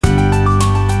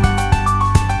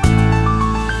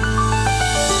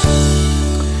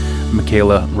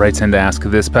Michaela writes in to ask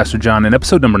this. Pastor John, in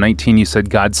episode number 19, you said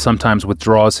God sometimes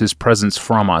withdraws his presence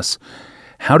from us.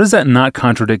 How does that not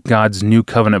contradict God's new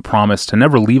covenant promise to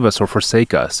never leave us or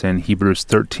forsake us in Hebrews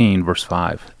 13, verse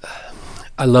 5?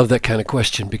 I love that kind of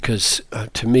question because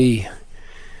to me,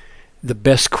 the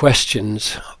best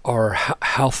questions are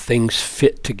how things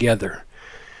fit together.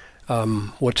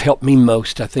 What's helped me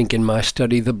most, I think, in my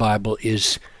study of the Bible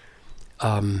is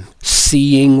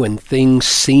seeing when things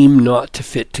seem not to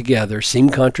fit together, seem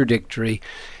contradictory,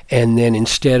 and then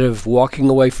instead of walking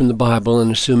away from the Bible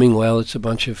and assuming, well, it's a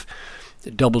bunch of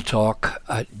double talk,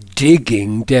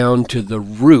 digging down to the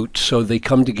root so they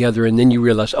come together, and then you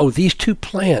realize, oh, these two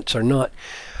plants are not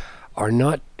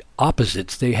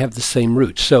opposites. They have the same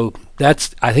root. So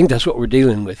I think that's what we're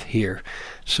dealing with here.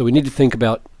 So we need to think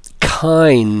about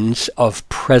kinds of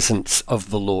presence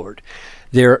of the Lord.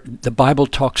 The Bible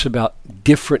talks about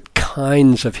different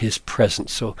kinds of his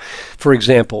presence. So, for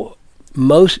example,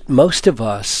 most of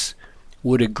us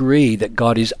would agree that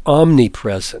God is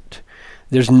omnipresent.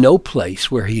 There's no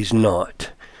place where he's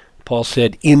not. Paul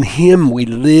said, in him we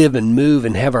live and move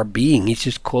and have our being. He's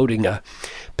just quoting a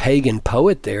pagan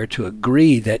poet there to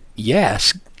agree that,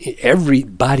 yes,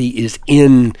 everybody is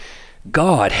in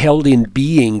God, held in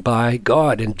being by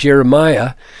God. And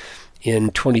Jeremiah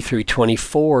in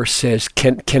 23:24 says,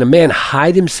 can a man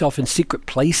hide himself in secret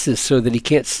places so that he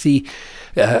can't see,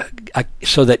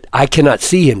 so that I cannot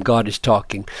see him? God is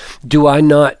talking. Do I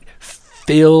not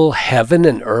fill heaven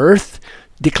and earth,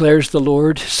 declares the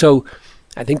Lord? So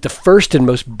I think the first and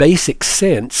most basic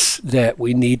sense that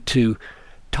we need to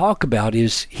talk about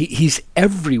is he's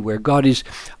everywhere. God is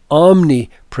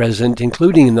omnipresent,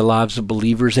 including in the lives of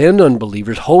believers and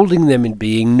unbelievers, holding them in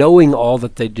being, knowing all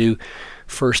that they do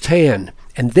firsthand.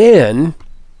 And then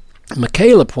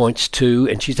Michaela points to,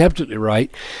 and she's absolutely right,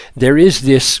 there is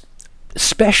this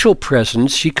special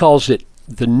presence. She calls it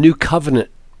the new covenant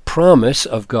promise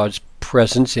of God's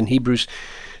presence in Hebrews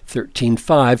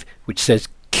 13:5, which says,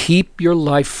 keep your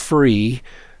life free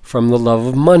from the love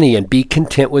of money and be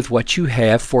content with what you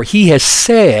have, for he has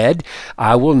said,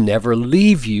 I will never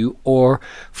leave you or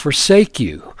forsake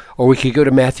you. Or we could go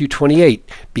to Matthew 28,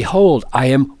 behold, I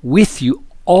am with you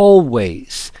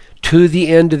always to the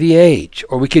end of the age.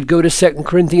 Or we could go to 2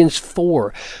 Corinthians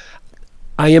 4,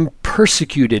 I am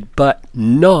persecuted but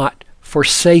not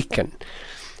forsaken.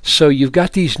 So you've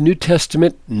got these New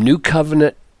Testament, New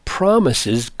Covenant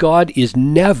promises. God is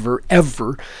never,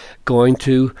 ever going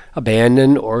to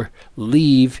abandon or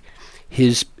leave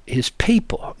his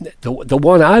people. The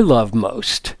one I love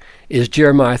most is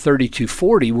Jeremiah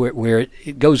 32:40, where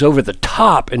it goes over the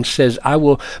top and says, I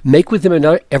will make with them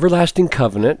an everlasting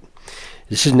covenant.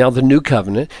 This is now the new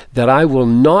covenant, that I will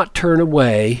not turn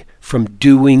away from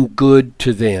doing good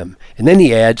to them. And then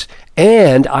he adds,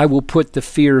 and I will put the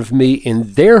fear of me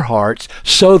in their hearts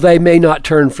so they may not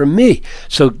turn from me.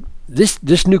 So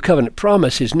this new covenant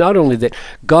promise is not only that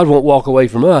God won't walk away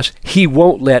from us, he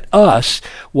won't let us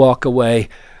walk away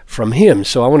from him.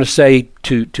 So I want to say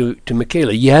to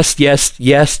Michaela, yes.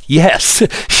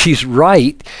 She's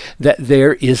right that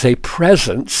there is a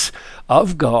presence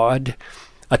of God,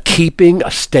 a keeping,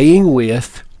 a staying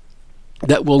with,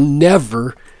 that will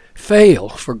never fail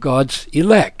for God's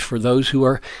elect, for those who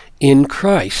are in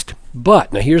Christ.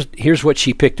 But, now here's what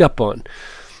she picked up on.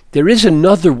 There is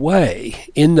another way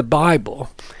in the Bible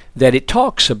that it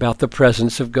talks about the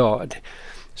presence of God.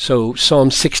 So Psalm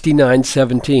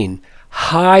 69:17,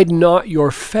 hide not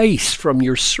your face from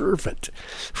your servant,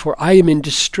 for I am in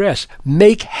distress.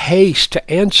 Make haste to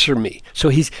answer me. So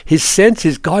his sense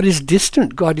is God is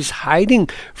distant. God is hiding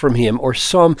from him. Or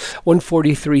Psalm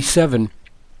 143:7,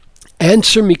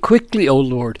 answer me quickly, O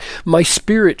Lord. My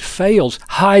spirit fails.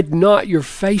 Hide not your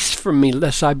face from me,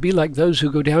 lest I be like those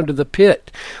who go down to the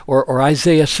pit. Or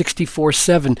Isaiah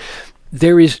 64:7,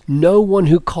 there is no one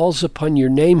who calls upon your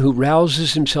name, who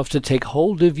rouses himself to take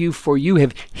hold of you, for you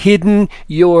have hidden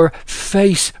your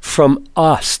face from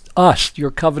us,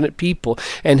 your covenant people,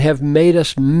 and have made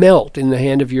us melt in the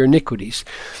hand of your iniquities.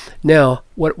 Now,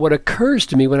 what occurs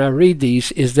to me when I read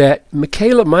these is that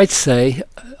Michaela might say,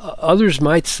 others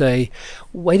might say,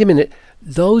 wait a minute,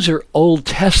 those are Old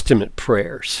Testament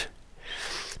prayers.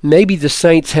 Maybe the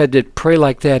saints had to pray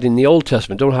like that in the Old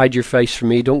Testament. Don't hide your face from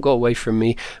me. Don't go away from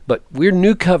me. But we're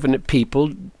New Covenant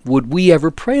people. Would we ever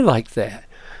pray like that?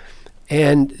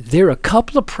 And there are a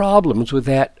couple of problems with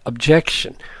that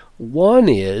objection. One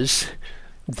is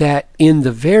that in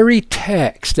the very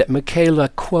text that Michaela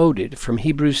quoted from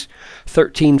Hebrews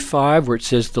 13:5, where it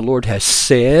says, the Lord has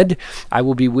said, I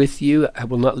will be with you, I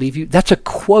will not leave you. That's a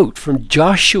quote from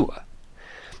Joshua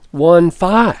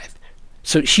 1:5.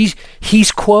 So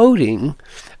he's quoting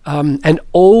an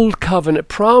old covenant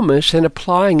promise and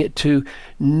applying it to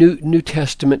New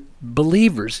Testament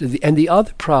believers. And the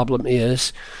other problem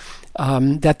is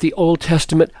that the Old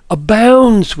Testament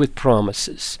abounds with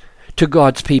promises to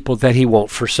God's people that he won't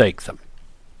forsake them.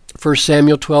 1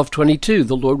 Samuel 12:22,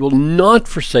 the Lord will not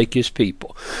forsake his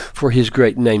people for his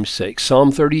great name's sake.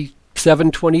 Psalm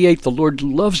 37:28, the Lord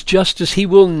loves justice, he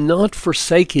will not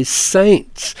forsake his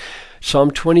saints.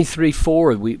 Psalm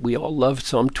 23:4, we all love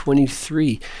Psalm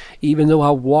 23. Even though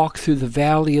I walk through the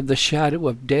valley of the shadow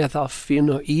of death, I'll fear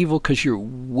no evil because you're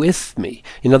with me.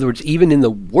 In other words, even in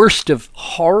the worst of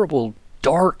horrible,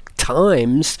 dark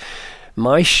times,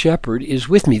 my shepherd is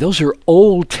with me. Those are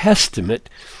Old Testament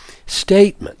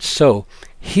statements. So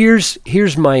here's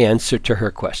my answer to her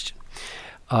question.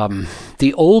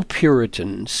 The old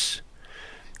Puritans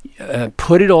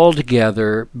put it all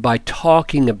together by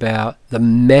talking about the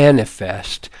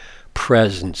manifest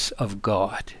presence of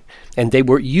God. And they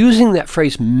were using that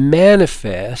phrase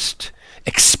manifest,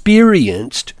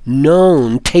 experienced,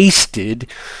 known, tasted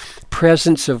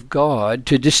presence of God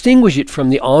to distinguish it from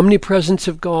the omnipresence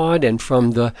of God and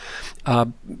from the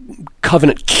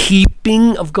covenant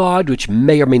keeping of God, which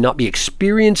may or may not be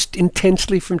experienced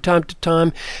intensely from time to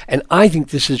time. And I think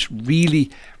this is really,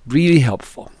 really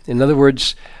helpful. In other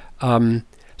words,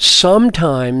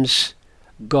 sometimes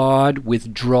God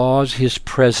withdraws his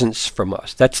presence from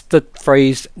us. That's the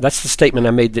phrase, that's the statement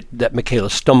I made that Michaela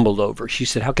stumbled over. She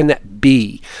said, how can that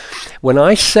be? When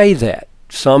I say that,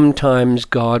 sometimes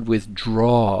God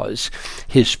withdraws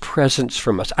his presence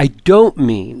from us, I don't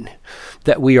mean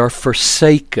that we are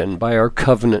forsaken by our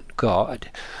covenant God.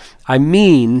 I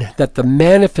mean that the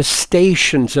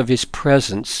manifestations of his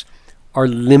presence are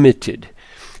limited.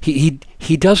 He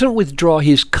doesn't withdraw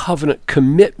his covenant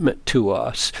commitment to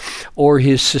us or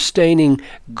his sustaining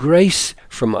grace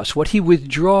from us. What he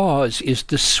withdraws is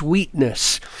the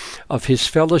sweetness of his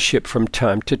fellowship from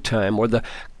time to time, or the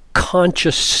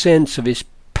conscious sense of his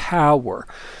power.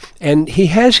 And he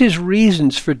has his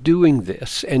reasons for doing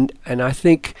this. And I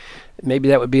think maybe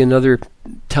that would be another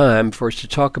time for us to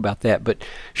talk about that. But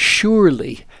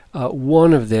surely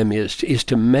one of them is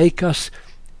to make us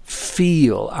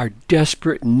feel our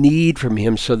desperate need from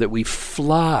him so that we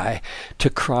fly to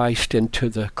Christ and to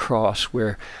the cross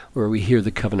where we hear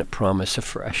the covenant promise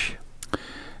afresh.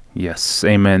 Yes,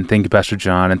 amen. Thank you, Pastor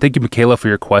John. And thank you, Michaela, for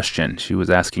your question. She was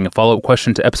asking a follow-up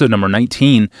question to episode number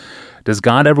 19. Does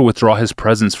God ever withdraw his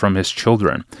presence from his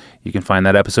children? You can find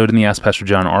that episode in the Ask Pastor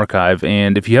John archive.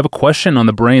 And if you have a question on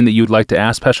the brain that you'd like to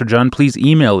ask Pastor John, please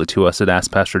email it to us at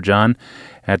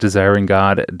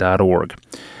askpastorjohn@desiringgod.org.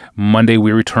 Monday,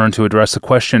 we return to address a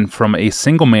question from a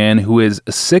single man who is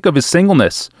sick of his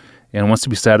singleness and wants to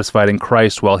be satisfied in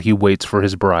Christ while he waits for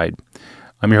his bride.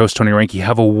 I'm your host, Tony Reinke.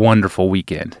 Have a wonderful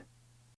weekend.